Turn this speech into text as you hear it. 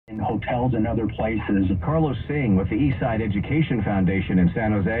hotels and other places. Carlos Singh with the Eastside Education Foundation in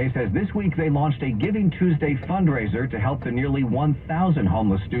San Jose says this week they launched a Giving Tuesday fundraiser to help the nearly 1,000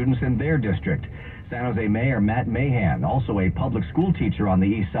 homeless students in their district. San Jose Mayor Matt Mahan, also a public school teacher on the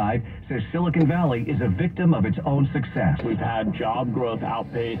east side, says Silicon Valley is a victim of its own success. We've had job growth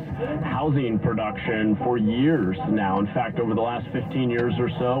outpace housing production for years now. In fact, over the last 15 years or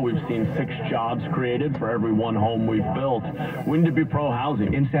so, we've seen 6 jobs created for every 1 home we've built. We need to be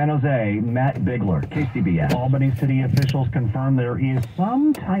pro-housing. In San Jose, Matt Bigler, KCBS. Albany city officials confirm there is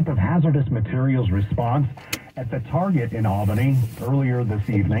some type of hazardous materials response at the Target in Albany earlier this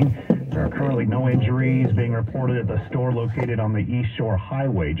evening. There are currently no injuries being reported at the store located on the East Shore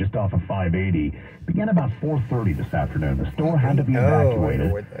Highway just off of 580. Began about 4:30 this afternoon. The store had to be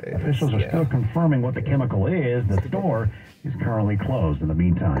evacuated. Officials are still confirming what the chemical is. The store is currently closed in the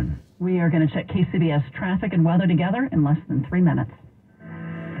meantime. We are going to check KCBS traffic and weather together in less than 3 minutes.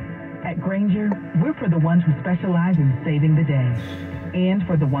 At Granger, we're for the ones who specialize in saving the day and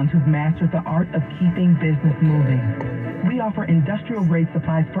for the ones who've mastered the art of keeping business moving. We offer industrial-grade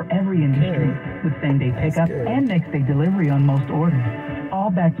supplies for every industry with same-day pickup and next-day delivery on most orders, all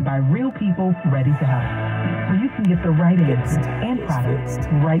backed by real people ready to help. So you can get the right answers and products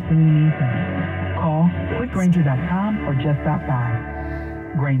right when you need them. Call quickgranger.com or just stop by.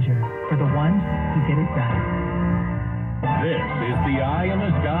 Granger, for the ones who get it done. This is the Eye in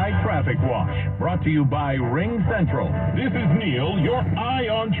the Sky Traffic Wash, brought to you by Ring Central. This is Neil, your eye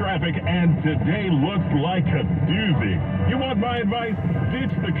on traffic, and today looks like a doozy. You want my advice?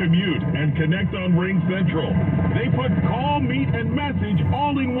 Ditch the commute and connect on Ring Central. They put call, meet, and message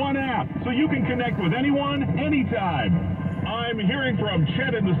all in one app, so you can connect with anyone, anytime. I'm hearing from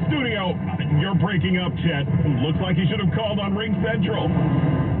Chet in the studio. You're breaking up, Chet. Looks like you should have called on Ring Central.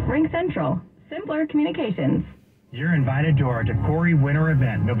 Ring Central, simpler communications. You're invited to our Decory Winter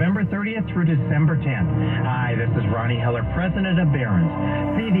event, November 30th through December 10th. Hi, this is Ronnie Heller, president of Barron's.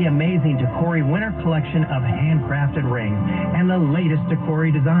 See the amazing Decory Winter collection of handcrafted rings and the latest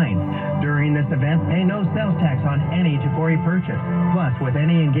Decory designs. During this event, pay no sales tax on any Decory purchase. Plus, with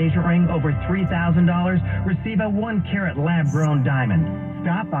any engagement ring over $3,000, receive a 1-carat lab-grown diamond.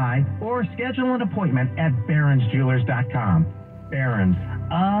 Stop by or schedule an appointment at barronsjewelers.com. Barron's,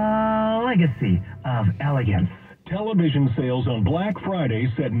 a legacy of elegance. Television sales on Black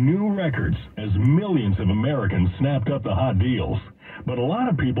Friday set new records as millions of Americans snapped up the hot deals. But a lot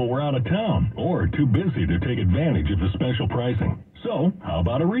of people were out of town or too busy to take advantage of the special pricing. So, how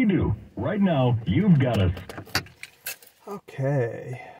about a redo? Right now, you've got a... Okay.